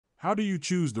How do you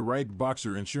choose the right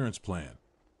boxer insurance plan?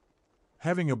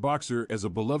 Having a boxer as a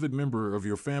beloved member of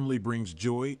your family brings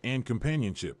joy and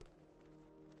companionship.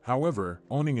 However,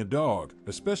 owning a dog,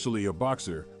 especially a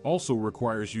boxer, also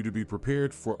requires you to be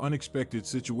prepared for unexpected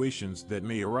situations that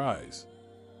may arise.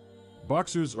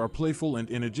 Boxers are playful and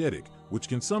energetic, which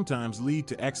can sometimes lead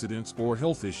to accidents or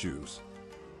health issues.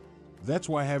 That's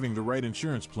why having the right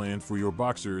insurance plan for your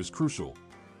boxer is crucial.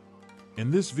 In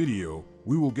this video,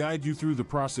 we will guide you through the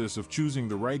process of choosing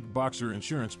the right boxer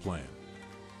insurance plan.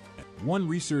 1.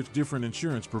 Research different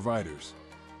insurance providers.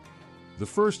 The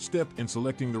first step in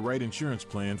selecting the right insurance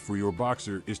plan for your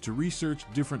boxer is to research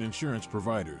different insurance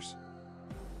providers.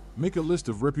 Make a list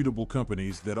of reputable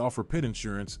companies that offer pet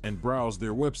insurance and browse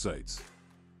their websites.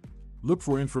 Look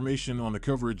for information on the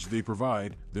coverage they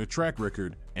provide, their track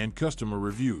record, and customer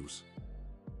reviews.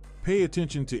 Pay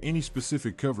attention to any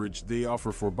specific coverage they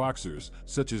offer for boxers,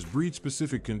 such as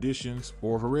breed-specific conditions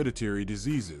or hereditary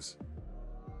diseases.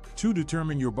 2.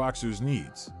 Determine your boxer's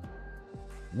needs.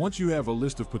 Once you have a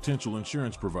list of potential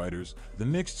insurance providers, the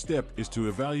next step is to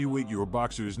evaluate your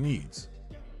boxer's needs.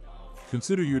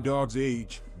 Consider your dog's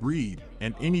age, breed,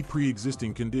 and any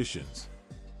pre-existing conditions.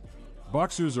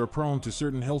 Boxers are prone to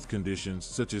certain health conditions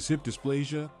such as hip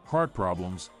dysplasia, heart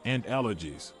problems, and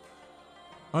allergies.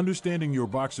 Understanding your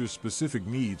boxer's specific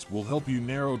needs will help you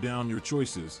narrow down your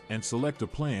choices and select a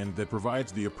plan that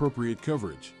provides the appropriate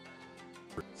coverage.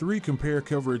 3. Compare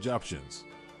coverage options.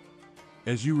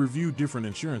 As you review different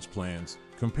insurance plans,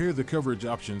 compare the coverage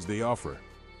options they offer.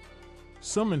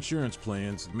 Some insurance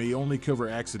plans may only cover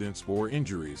accidents or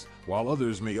injuries, while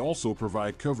others may also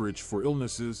provide coverage for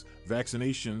illnesses,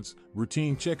 vaccinations,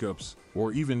 routine checkups,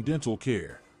 or even dental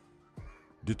care.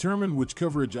 Determine which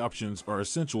coverage options are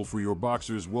essential for your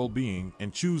boxer's well-being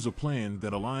and choose a plan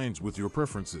that aligns with your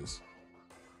preferences.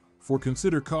 4.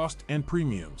 Consider cost and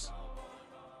premiums.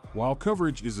 While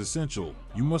coverage is essential,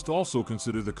 you must also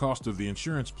consider the cost of the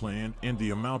insurance plan and the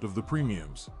amount of the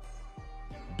premiums.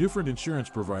 Different insurance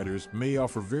providers may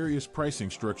offer various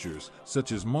pricing structures,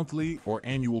 such as monthly or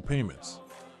annual payments.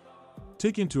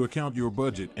 Take into account your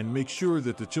budget and make sure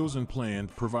that the chosen plan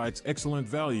provides excellent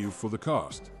value for the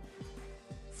cost.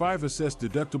 5. Assess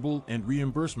deductible and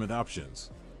reimbursement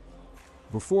options.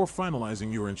 Before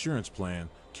finalizing your insurance plan,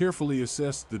 carefully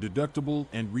assess the deductible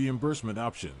and reimbursement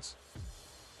options.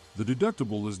 The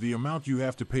deductible is the amount you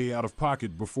have to pay out of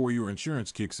pocket before your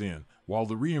insurance kicks in, while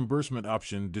the reimbursement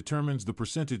option determines the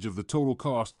percentage of the total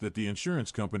cost that the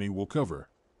insurance company will cover.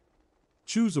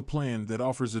 Choose a plan that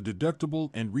offers a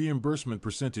deductible and reimbursement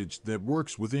percentage that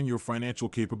works within your financial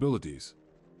capabilities.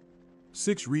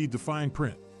 6. Read the fine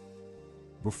print.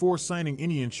 Before signing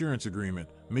any insurance agreement,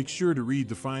 make sure to read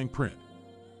the fine print.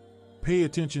 Pay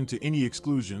attention to any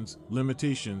exclusions,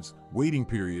 limitations, waiting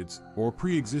periods, or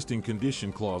pre-existing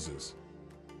condition clauses.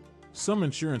 Some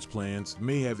insurance plans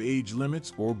may have age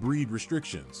limits or breed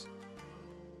restrictions.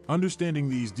 Understanding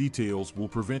these details will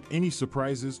prevent any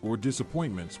surprises or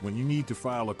disappointments when you need to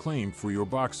file a claim for your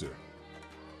boxer.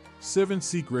 7.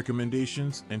 Seek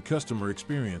recommendations and customer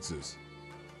experiences.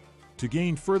 To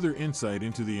gain further insight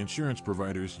into the insurance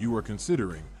providers you are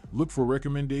considering, look for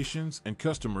recommendations and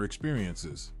customer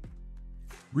experiences.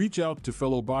 Reach out to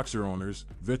fellow boxer owners,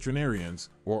 veterinarians,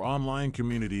 or online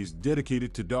communities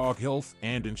dedicated to dog health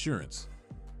and insurance.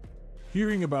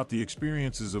 Hearing about the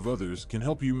experiences of others can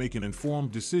help you make an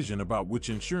informed decision about which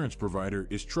insurance provider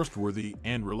is trustworthy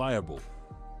and reliable.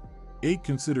 8.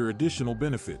 Consider additional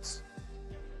benefits.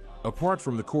 Apart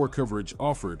from the core coverage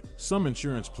offered, some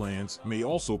insurance plans may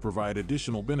also provide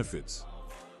additional benefits.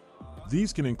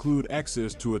 These can include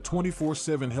access to a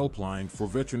 24/7 helpline for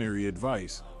veterinary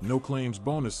advice, no claims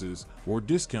bonuses, or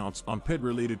discounts on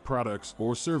pet-related products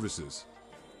or services.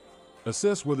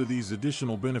 Assess whether these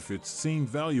additional benefits seem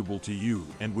valuable to you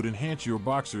and would enhance your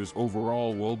boxer's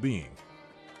overall well-being.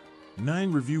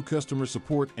 9. Review customer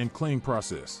support and claim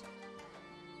process.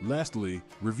 Lastly,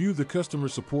 review the customer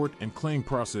support and claim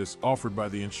process offered by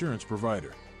the insurance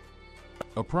provider.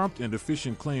 A prompt and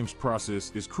efficient claims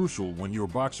process is crucial when your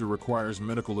boxer requires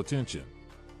medical attention.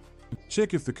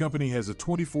 Check if the company has a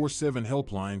 24/7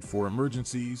 helpline for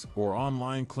emergencies or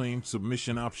online claim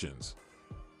submission options.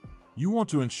 You want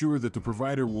to ensure that the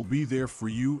provider will be there for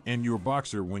you and your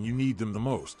boxer when you need them the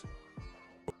most.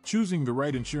 Choosing the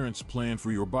right insurance plan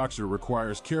for your boxer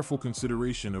requires careful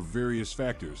consideration of various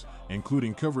factors,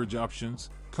 including coverage options,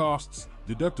 costs,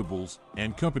 deductibles,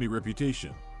 and company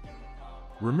reputation.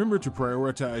 Remember to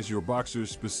prioritize your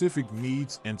boxer's specific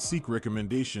needs and seek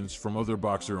recommendations from other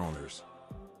boxer owners.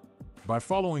 By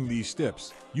following these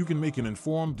steps, you can make an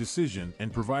informed decision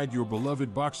and provide your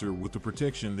beloved boxer with the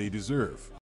protection they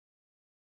deserve.